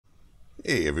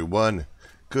Hey everyone,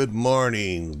 good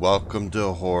morning. Welcome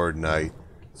to Horde Night.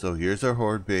 So here's our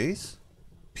Horde base.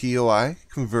 POI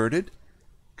converted.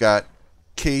 Got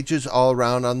cages all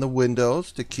around on the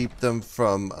windows to keep them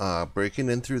from breaking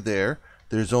in through there.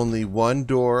 There's only one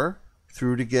door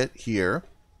through to get here.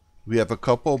 We have a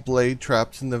couple blade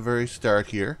traps in the very start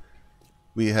here.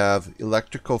 We have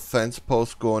electrical fence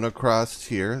posts going across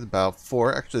here. About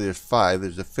 4, actually there's 5.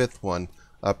 There's a 5th one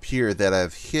up here that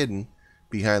I've hidden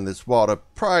behind this wall to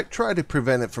try to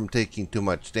prevent it from taking too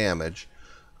much damage.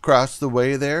 Across the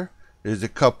way there's a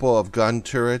couple of gun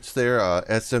turrets there,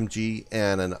 SMG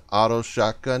and an auto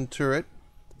shotgun turret.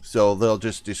 So they'll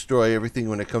just destroy everything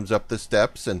when it comes up the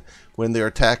steps. And when they're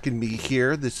attacking me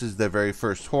here, this is the very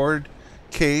first Horde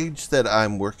cage that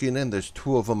I'm working in. There's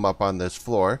 2 of them up on this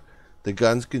floor. The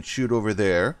guns can shoot over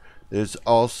there. There's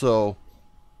also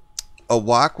a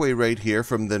walkway right here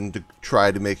from them to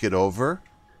try to make it over.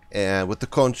 And with the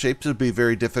cone shapes, it'll be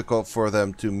very difficult for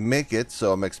them to make it,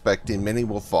 so I'm expecting many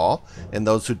will fall. And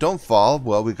those who don't fall,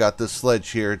 well, we got this sledge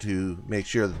here to make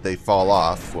sure that they fall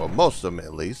off. Well, most of them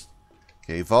at least.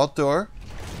 Okay, vault door.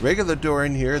 Regular door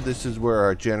in here. This is where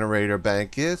our generator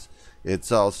bank is.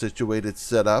 It's all situated,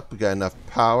 set up. We got enough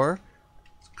power.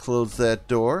 Let's close that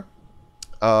door.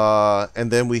 And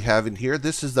then we have in here,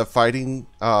 this is the fighting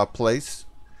place.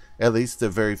 At least the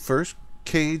very first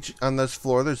cage on this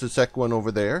floor. There's a second one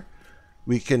over there.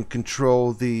 We can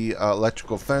control the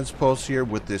electrical fence post here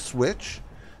with this switch.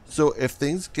 So if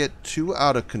things get too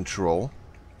out of control,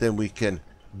 then we can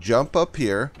jump up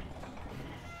here,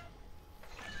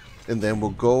 and then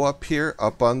we'll go up here,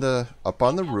 up on the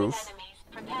roof.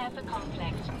 Prepare for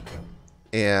conflict.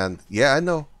 And yeah, I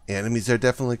know enemies are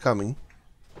definitely coming.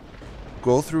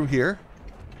 Go through here.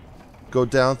 Go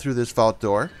down through this vault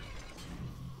door.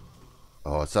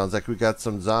 Oh, it sounds like we got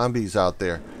some zombies out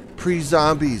there.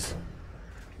 Pre-zombies.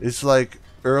 It's like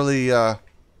early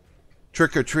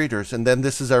trick-or-treaters. And then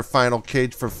this is our final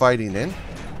cage for fighting in.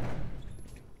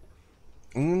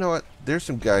 And you know what? There's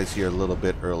some guys here a little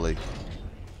bit early.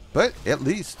 But at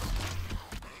least...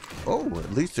 Oh,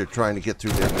 at least they're trying to get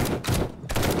through there.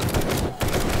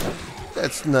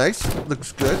 That's nice.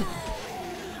 Looks good.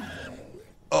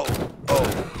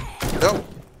 No.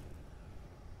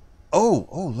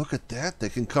 Oh, look at that. They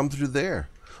can come through there.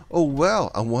 Oh,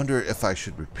 well, I wonder if I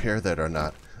should repair that or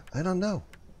not. I don't know.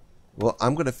 Well,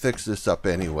 I'm going to fix this up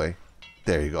anyway.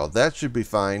 There you go. That should be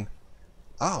fine.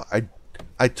 Oh,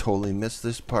 I totally missed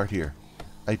this part here.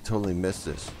 I totally missed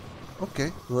this.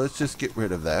 Okay, well, let's just get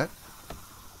rid of that.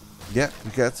 Yeah,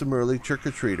 we got some early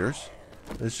trick-or-treaters.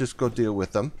 Let's just go deal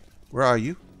with them. Where are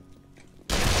you?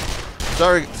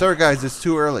 Sorry guys, it's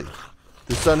too early.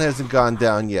 The sun hasn't gone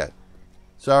down yet.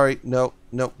 Sorry, no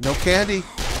candy.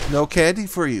 No candy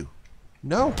for you.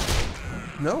 No,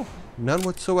 none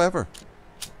whatsoever.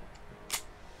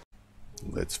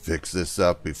 Let's fix this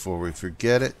up before we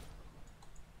forget it.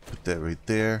 Put that right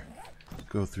there.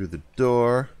 Go through the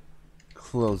door.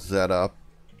 Close that up.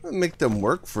 Make them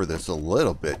work for this a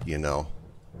little bit, you know.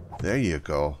 There you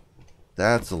go.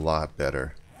 That's a lot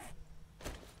better.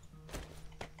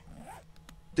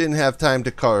 Didn't have time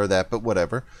to color that, but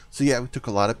whatever. So yeah, we took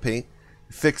a lot of paint.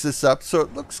 Fix this up so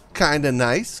it looks kind of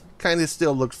nice. Kind of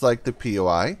still looks like the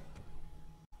POI.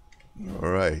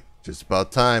 Alright, just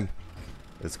about time.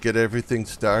 Let's get everything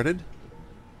started.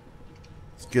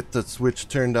 Let's get the switch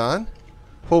turned on.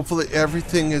 Hopefully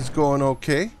everything is going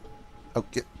okay.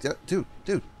 Okay, dude.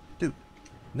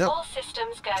 No. All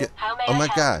systems go. How may Oh I my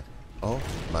help? god. Oh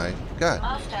my god.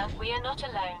 Master, we are not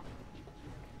alone.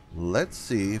 Let's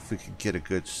see if we can get a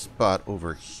good spot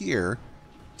over here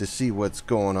to see what's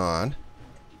going on.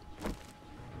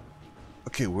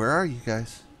 Okay, where are you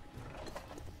guys?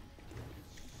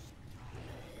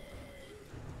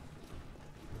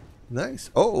 Nice.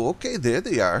 Oh, okay, there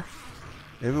they are.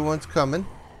 Everyone's coming.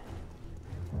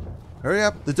 Hurry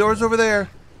up. The door's over there.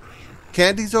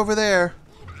 Candy's over there.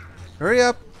 Hurry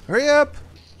up. Hurry up.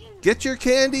 Get your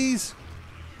candies.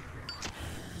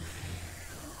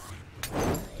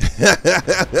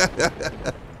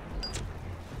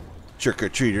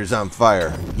 Trick-or-treaters on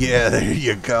fire. Yeah, there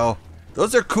you go.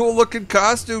 Those are cool looking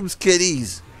costumes,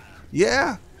 kiddies.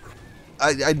 Yeah.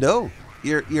 I know.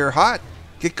 You're hot.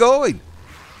 Get going.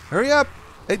 Hurry up.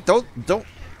 Hey, don't.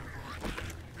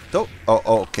 Oh,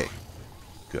 okay.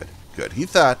 Good. He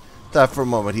thought for a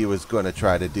moment he was going to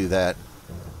try to do that.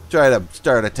 Try to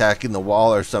start attacking the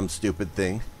wall or some stupid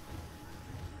thing.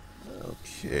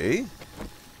 Okay.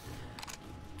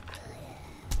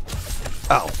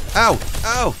 Ow.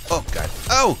 Oh, God.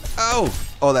 Ow.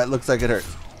 Oh, that looks like it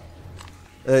hurts.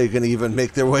 They're going to even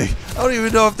make their way. I don't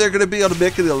even know if they're going to be able to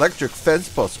make an electric fence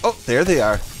post. Oh, there they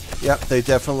are. Yep, they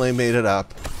definitely made it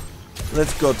up.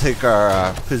 Let's go take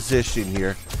our position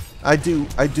here. I do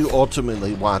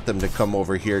ultimately want them to come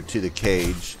over here to the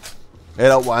cage. I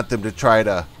don't want them to try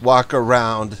to walk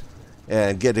around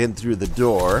and get in through the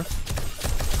door.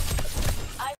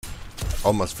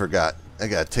 Almost forgot. I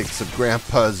gotta take some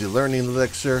Grandpa's learning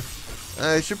elixir.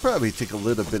 I should probably take a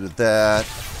little bit of that.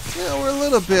 Yeah, we're a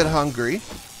little bit hungry.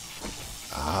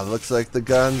 Looks like the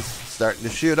gun's starting to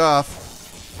shoot off.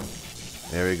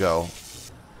 There we go.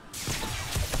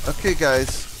 Okay,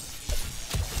 guys.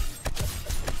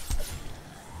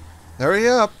 Hurry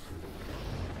up.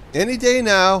 Any day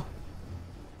now.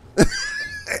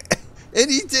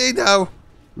 Any day now.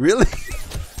 Really?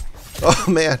 Oh,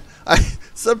 man.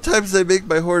 Sometimes I make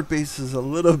my horde bases a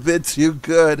little bit too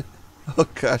good. Oh,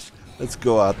 gosh. Let's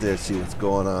go out there and see what's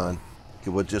going on.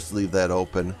 Okay, we'll just leave that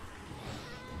open.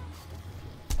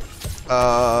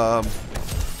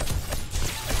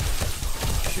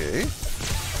 Okay.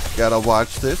 Gotta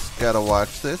watch this. Gotta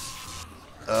watch this.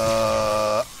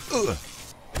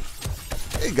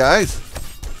 Hey, guys.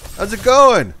 How's it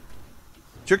going?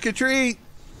 Trick or treat.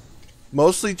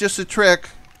 Mostly just a trick.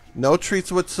 No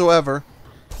treats whatsoever.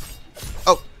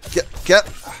 Oh, get.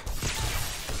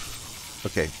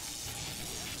 Okay.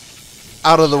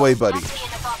 Out of the way, buddy.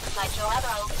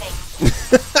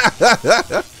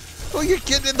 Oh, you're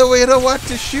getting in the way. I don't want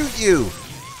to shoot you.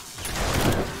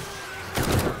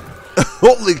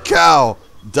 Holy cow.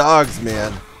 Dogs,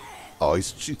 man. Oh,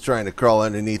 she's trying to crawl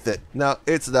underneath it. No,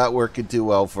 it's not working too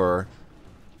well for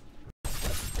her.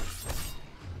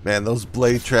 Man, those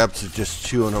blade traps are just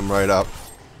chewing them right up.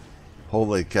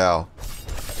 Holy cow.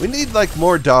 We need, like,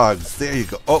 more dogs. There you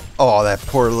go. Oh, that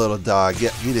poor little dog. Yeah,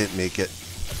 he didn't make it.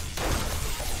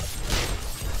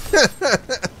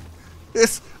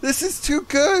 This is too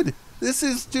good. This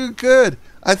is too good.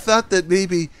 I thought that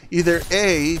maybe either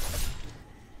A,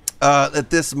 that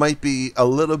this might be a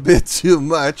little bit too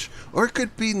much, or it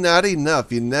could be not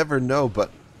enough. You never know,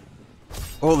 but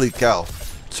holy cow.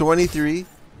 23.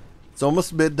 It's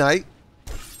almost midnight.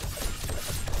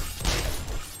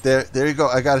 There you go.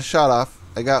 I got a shot off.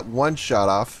 I got one shot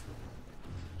off.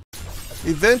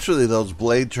 Eventually those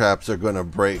blade traps are going to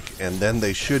break, and then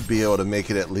they should be able to make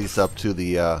it at least up to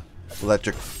the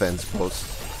electric fence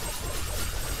post.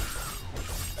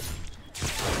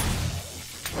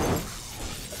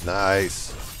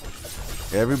 Nice.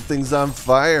 Everything's on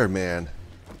fire, man.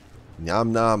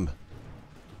 Nom nom.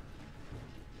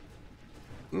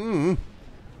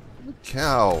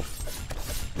 Cow.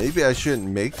 Maybe I shouldn't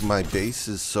make my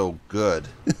bases so good.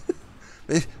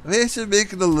 Maybe I should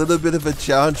make it a little bit of a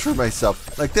challenge for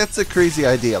myself. Like, that's a crazy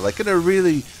idea. Like, in a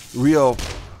really real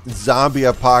zombie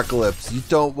apocalypse, you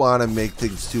don't want to make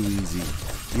things too easy.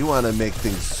 You want to make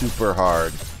things super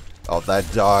hard. Oh,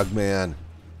 that dog, man.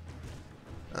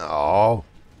 Oh.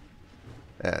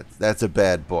 That's a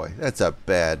bad boy. That's a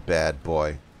bad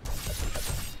boy.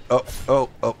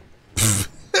 Oh.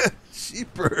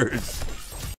 Sheepers.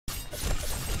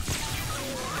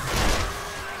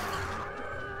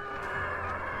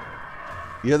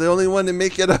 You're the only one to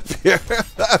make it up here.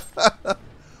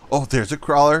 Oh, there's a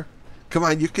crawler. Come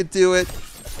on, you could do it.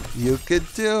 You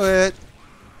could do it.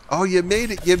 Oh, you made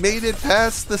it. You made it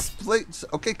past the split.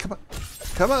 Okay, come on.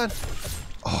 Come on.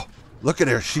 Oh, look at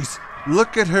her.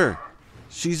 Look at her.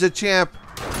 She's a champ.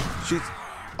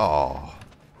 Oh,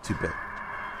 too bad.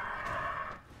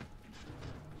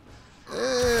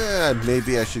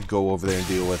 Maybe I should go over there and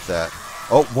deal with that.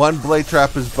 Oh, one blade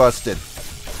trap is busted.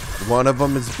 One of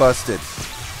them is busted.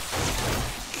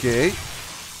 Okay.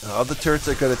 All the turrets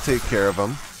are going to take care of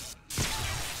them.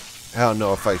 I don't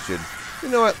know if I should. You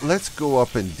know what? Let's go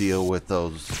up and deal with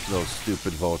those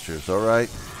stupid vultures, alright?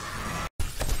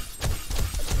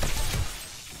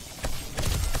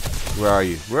 Where are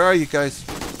you? Where are you guys?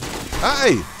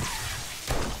 Hi!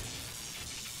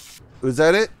 Was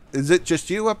that it? Is it just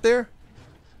you up there?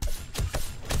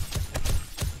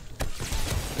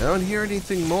 I don't hear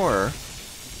anything more.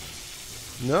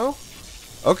 No?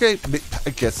 Okay, I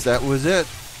guess that was it.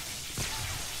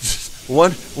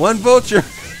 One vulture.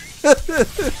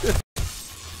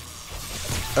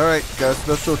 Alright, got a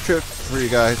special trip for you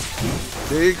guys.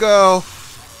 There you go.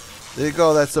 There you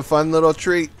go, that's a fun little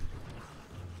treat.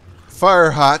 Fire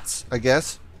hots, I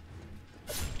guess.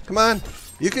 Come on,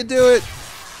 you can do it.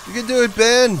 You can do it,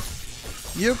 Ben.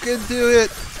 You can do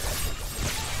it.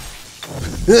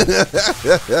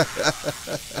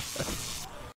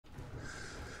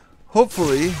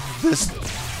 Hopefully,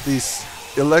 these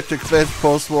electric fence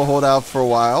posts will hold out for a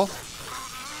while.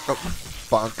 Oh,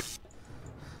 bonk.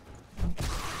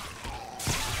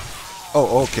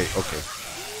 Oh, okay.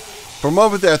 From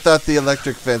over there, I thought the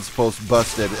electric fence post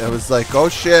busted. I was like, oh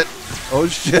shit,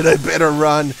 I better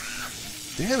run.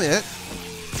 Damn it.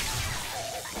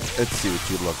 Let's see what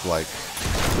you look like.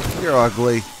 You're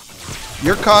ugly.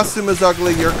 Your costume is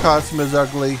ugly. Your costume is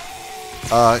ugly.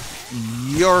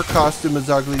 Your costume is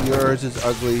ugly. Yours is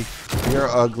ugly. You're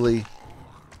ugly.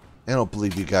 I don't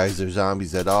believe you guys are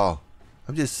zombies at all.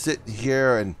 I'm just sitting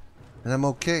here and I'm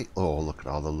okay. Oh, look at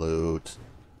all the loot.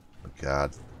 Oh my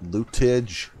God.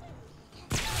 Lootage.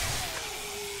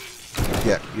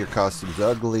 Yeah, your costume's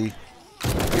ugly.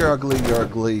 You're ugly. You're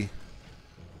ugly.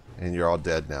 And you're all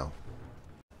dead now.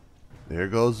 There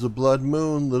goes the blood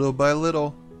moon, little by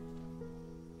little.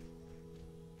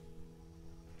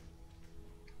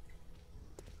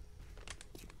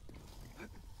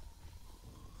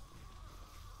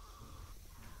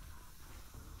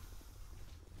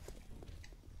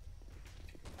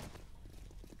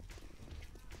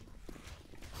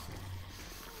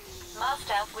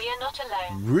 Master, we are not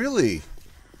alone. Really?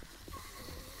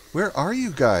 Where are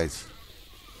you guys?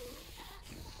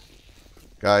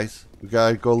 Guys, we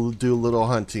gotta go do a little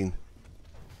hunting.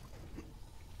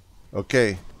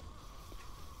 Okay.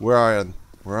 Where are you?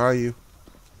 Where are you?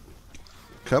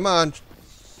 Come on.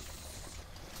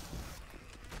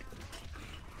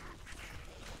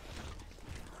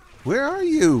 Where are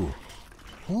you?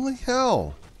 Holy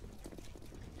hell.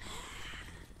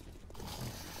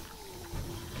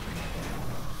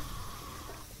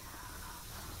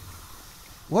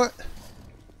 What?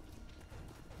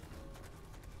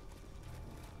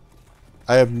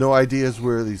 I have no ideas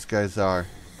where these guys are.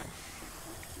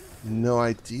 No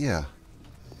idea.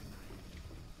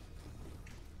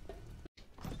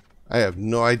 I have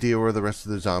no idea where the rest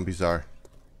of the zombies are.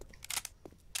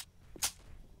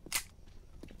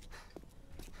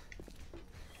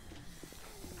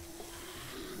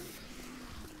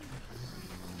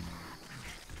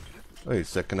 Wait a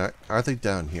second, are they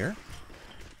down here?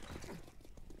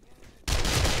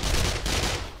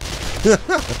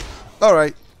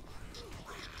 Alright.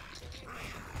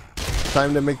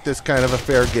 Time to make this kind of a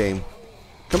fair game.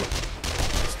 Come on.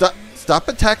 Stop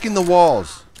attacking the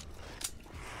walls.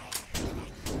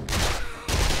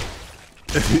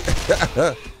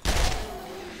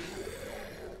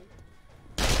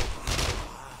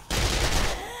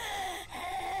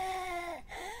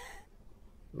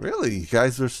 Really? You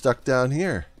guys are stuck down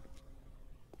here.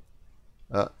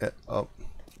 Oh.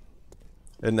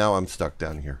 And now I'm stuck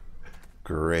down here.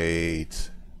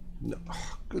 Great. No,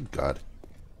 oh, good God.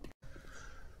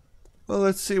 Well,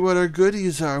 let's see what our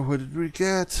goodies are. What did we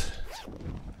get?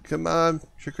 Come on,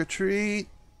 trick or treat.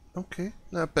 Okay,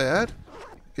 not bad.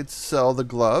 Could sell the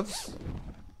gloves.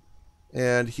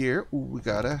 And here, ooh, we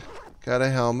got a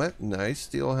helmet. Nice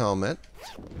steel helmet.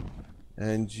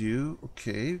 And you,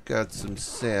 okay, got some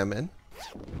salmon.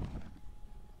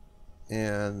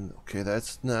 And okay,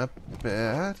 that's not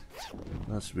bad.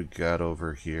 What else we got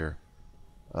over here?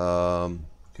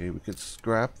 Okay, we could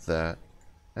scrap that.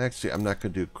 Actually, I'm not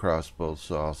gonna do crossbows,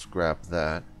 so I'll scrap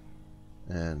that.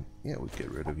 And yeah, we'll get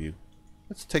rid of you.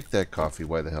 Let's take that coffee.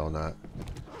 Why the hell not?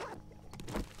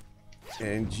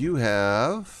 And you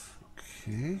have,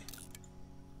 okay.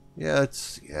 Yeah,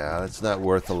 it's not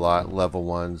worth a lot. Level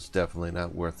 1's definitely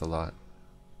not worth a lot.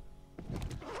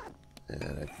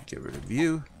 And I can get rid of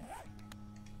you.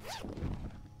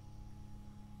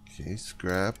 Okay,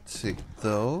 scrap. Take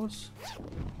those.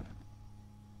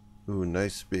 Ooh,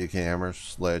 nice big hammer,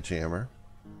 sledgehammer.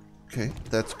 Okay,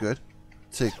 that's good.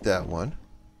 Take that one.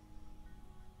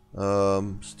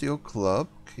 Steel club.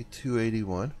 Okay,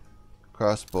 281.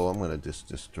 Crossbow. I'm gonna just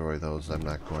destroy those. I'm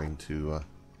not going to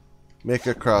make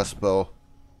a crossbow.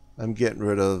 I'm getting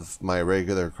rid of my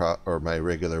regular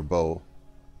bow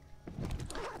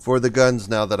for the guns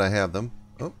now that I have them.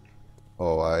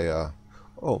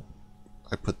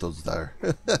 I put those there.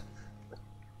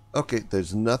 Okay,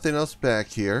 there's nothing else back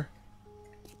here.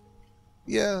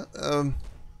 Yeah, I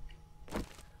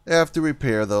have to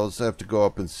repair those. I have to go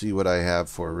up and see what I have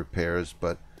for repairs,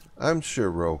 but I'm sure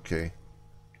we're okay.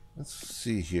 Let's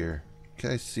see here.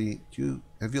 Can I see?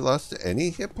 Have you lost any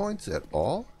hit points at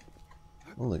all?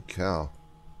 Holy cow.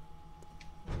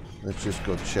 Let's just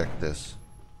go check this.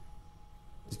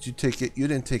 Did you take it? You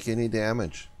didn't take any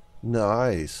damage.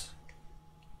 Nice.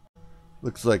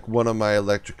 Looks like one of my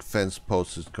electric fence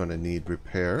posts is going to need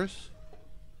repairs.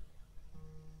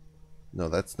 No,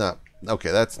 that's not.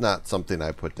 Okay, that's not something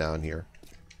I put down here.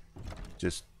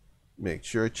 Just make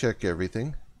sure I check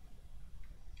everything.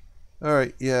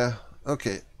 Alright, yeah.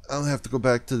 Okay, I'll have to go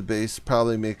back to the base.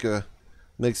 Probably make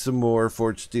some more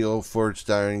forged steel, forged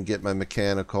iron, get my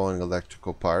mechanical and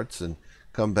electrical parts, and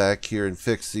come back here and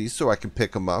fix these so I can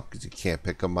pick them up, because you can't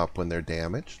pick them up when they're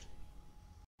damaged.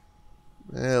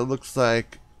 And it looks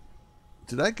like,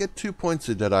 did I get 2 points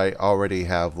or did I already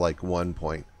have like 1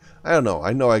 point? I don't know.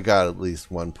 I know I got at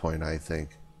least 1 point, I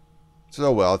think.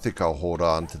 So, well, I think I'll hold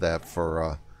on to that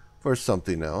for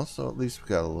something else. So at least we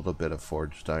got a little bit of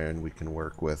forged iron we can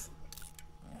work with.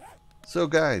 So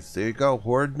guys, there you go.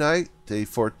 Horde Night, day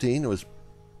 14. It was,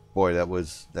 boy, that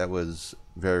was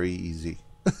very easy.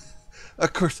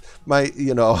 Of course, my,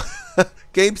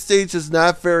 game stage is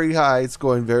not very high. It's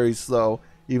going very slow,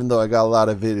 even though I got a lot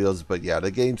of videos. But yeah,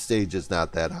 the game stage is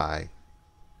not that high.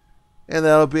 And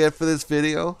that'll be it for this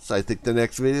video. So I think the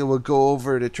next video we'll go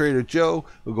over to Trader Joe.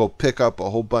 We'll go pick up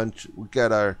a whole bunch. We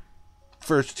got our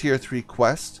first tier 3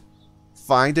 quest.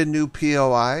 Find a new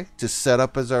POI to set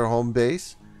up as our home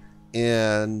base.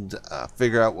 And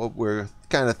figure out what we're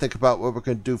think about what we're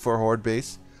going to do for Horde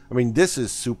base. I mean, this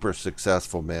is super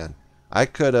successful, man. I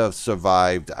could have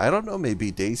survived, I don't know,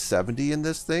 maybe day 70 in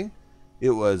this thing.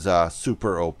 It was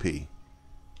super OP.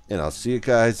 And I'll see you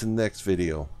guys in the next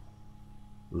video.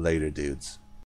 Later, dudes.